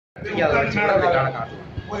என்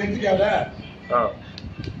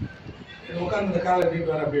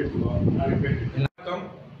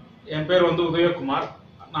பேர் உதயகுமார்.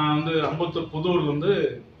 நான் அம்பத்தூர் புதூர்ல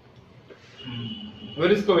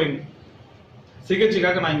வெரிஸ்கோ வெயின்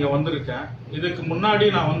சிகிச்சைக்காக நான் இங்க வந்திருக்கேன். இதுக்கு முன்னாடி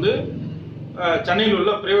நான் சென்னையில்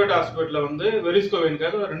உள்ள பிரைவேட் ஹாஸ்பிட்டல்ல வெரிஸ்கோ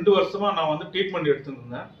வெயினுக்காக 2 வருஷமா நான் ட்ரீட்மெண்ட்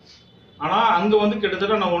எடுத்துருந்தேன். ஆனா அங்க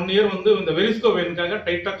கிட்டத்தட்ட நான் 1 இயர் இந்த வெரிஸ்கோ வெயினுக்காக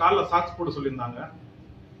டைட்டா காலில் சாக்ஸ் போட சொல்லியிருந்தாங்க.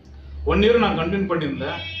 1 இயர் நான் கண்டினியூ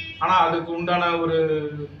பண்ணியிருந்தேன். ஆனா அதுக்கு உண்டான ஒரு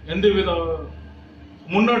எந்தவித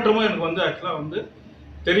முன்னேற்றமும் எனக்கு ஆக்சுவலா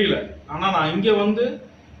தெரியல. ஆனா நான் இங்க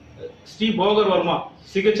ஸ்ரீ போகர் வர்மா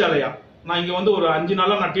சிகிச்சையாலயா நான் இங்க ஒரு 5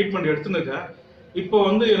 நாளா நான் ட்ரீட்மெண்ட் எடுத்துருக்கேன். இப்போ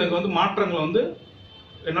எனக்கு மாற்றங்கள்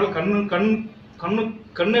என்னால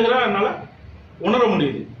கண்ணெதிராக என்னால உணர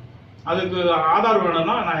முடியுது. அதுக்கு ஆதாரம்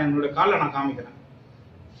வேணும்னா நான் என்னுடைய காலை நான் காமிக்கிறேன்.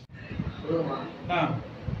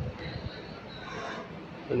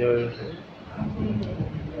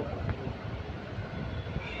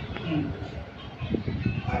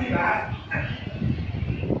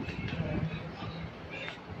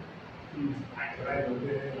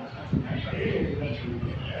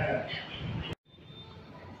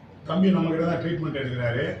 தம்பி நம்ம கிட்ட தான் ட்ரீட்மெண்ட்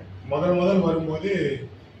எடுக்கிறாரு. முதல் வரும்போது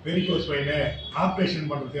வெரிகோஸ் வெயின் ஆப்ரேஷன்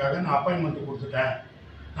பண்ணுறதுக்காக நான் அப்பாயின்மெண்ட் கொடுத்துட்டேன்.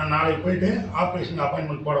 நான் நாளைக்கு போயிட்டு ஆப்ரேஷன்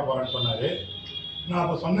அப்பாயின்மெண்ட் போட போகிறேன்னு சொன்னார். நான்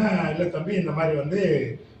அப்போ சொன்னேன், இல்லை தம்பி, இந்த மாதிரி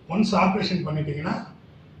ஒன்ஸ் ஆப்ரேஷன் பண்ணிட்டீங்கன்னா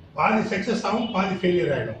பாதி சக்ஸஸ் ஆகும், பாதி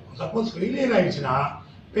ஃபெயிலியர் ஆகிடும். சப்போஸ் ஃபெயிலியர் ஆகிடுச்சுன்னா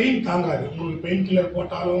பெயின் தாங்காது. உங்களுக்கு பெயின் கில்லர்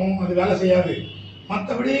போட்டாலும் அது வேலை செய்யாது.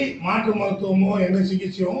 மற்றபடி மாற்று மருத்துவமோ எந்த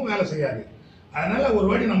சிகிச்சையும் வேலை செய்யாது. அதனால் ஒரு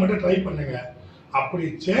வாட்டி நம்மகிட்ட ட்ரை பண்ணுங்க. அப்படி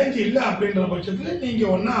சேஞ்ச் இல்லை அப்படின்ற பட்சத்தில்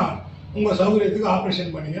நீங்கள் ஒன்றா உங்கள் சௌகரியத்துக்கு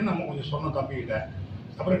ஆப்ரேஷன் பண்ணிங்கன்னு நம்ம கொஞ்சம் சொன்னோம் தம்பிக்கிட்ட.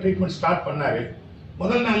 அப்புறம் ட்ரீட்மெண்ட் ஸ்டார்ட் பண்ணார்.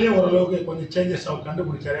 முதல் நாள்லேயே ஓரளவுக்கு கொஞ்சம் சேஞ்சஸ் அவர்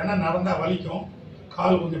கண்டுபிடிச்சார். ஏன்னா நடந்தால் வலிக்கும்,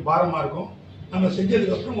 கால் கொஞ்சம் பாரமாக இருக்கும். நம்ம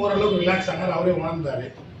செஞ்சதுக்கப்புறம் ஓரளவுக்கு ரிலாக்ஸ் ஆனார், அவரே உணர்ந்தார்.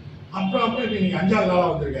 அப்புறம் இப்போ நீங்கள் 5ஆவது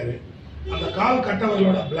நாளாக வந்திருக்காரு. அந்த கால்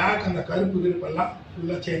கட்டவர்களோட பிளாக், அந்த கருப்பு விருப்பெல்லாம்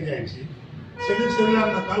ஃபுல்லாக சேஞ்ச் ஆகிடுச்சு. செதிலாக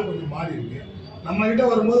அந்த கால் கொஞ்சம் மாறி இருக்கு. நம்மகிட்ட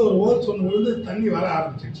வரும்போது ஒரு ஓர்ஸ் ஒன்று விழுந்து தண்ணி வர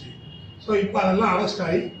ஆரம்பிச்சிருச்சு. ஸோ இப்போ அதெல்லாம் அரெஸ்ட்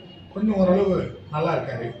ஆகி கொஞ்சம் ஓரளவு நல்லா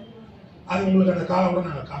இருக்காரு. அது உங்களுக்கு அந்த காலம் கூட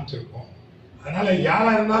நாங்கள் காமிச்சிருக்கோம். அதனால்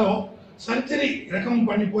யாராக இருந்தாலும் சர்ஜரி ரெக்கமெண்ட்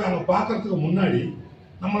பண்ணி போய் அவங்க பார்க்கறதுக்கு முன்னாடி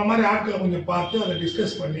நம்மளை மாதிரி ஆட்களை கொஞ்சம் பார்த்து அதை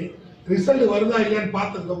டிஸ்கஸ் பண்ணி ரிசல்ட் வருதா இல்லையான்னு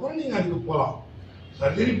பார்த்ததுக்கப்புறம் நீங்கள் அதுக்கு போகலாம்.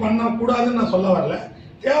 சர்ஜரி பண்ணக்கூடாதுன்னு நான் சொல்ல வரல,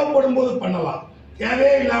 தேவைப்படும் போது பண்ணலாம்.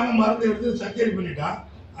 தேவையே இல்லாமல் மருந்து எடுத்து சர்ஜரி பண்ணிட்டா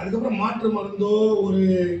அதுக்கப்புறம் மாற்று மருந்தோ ஒரு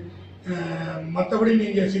மற்றபடி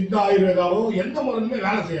நீங்கள் சித்தா ஆயுர்வேதாவோ எந்த மருந்துமே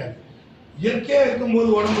வேலை செய்யாது. இயற்கையாக இருக்கும்போது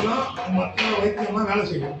உடம்பு தான் மற்ற வைத்தியம்லாம் வேலை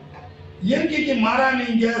செய்யும். இயற்கைக்கு மாறா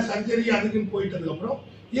நீங்கள் சர்ஜரி அதுக்குன்னு போயிட்டதுக்கப்புறம்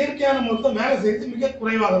இயற்கையான மருத்துவம் வேலை செய்யறது மிக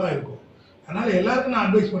குறைவாக தான் இருக்கும். அதனால் எல்லாருக்கும் நான்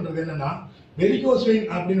அட்வைஸ் பண்ணுறது என்னென்னா, வெரிகோஸ் வெயின்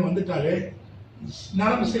அப்படின்னு வந்துட்டாலே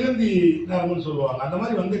நரம்பு சிலந்தி நரம்புன்னு சொல்லுவாங்க. அந்த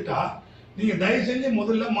மாதிரி வந்துட்டா நீங்கள் தயவு செஞ்சு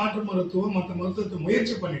முதல்ல மாற்று மருத்துவம் மற்ற மருத்துவத்தை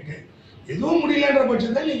முயற்சி பண்ணிட்டு எதுவும் முடியலன்ற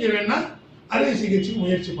பட்சத்தை நீங்கள் வேணா அறுவை சிகிச்சைக்கு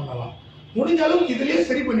முயற்சி பண்ணலாம். முடிஞ்ச அளவுக்கு இதுலேயே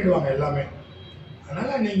சரி பண்ணிடுவாங்க எல்லாமே.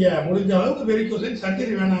 அதனால் நீங்கள் முடிஞ்ச அளவுக்கு வெரிகோஸ் வெயின்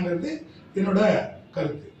சர்ஜரி வேணாங்கிறது என்னோட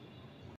கருத்து.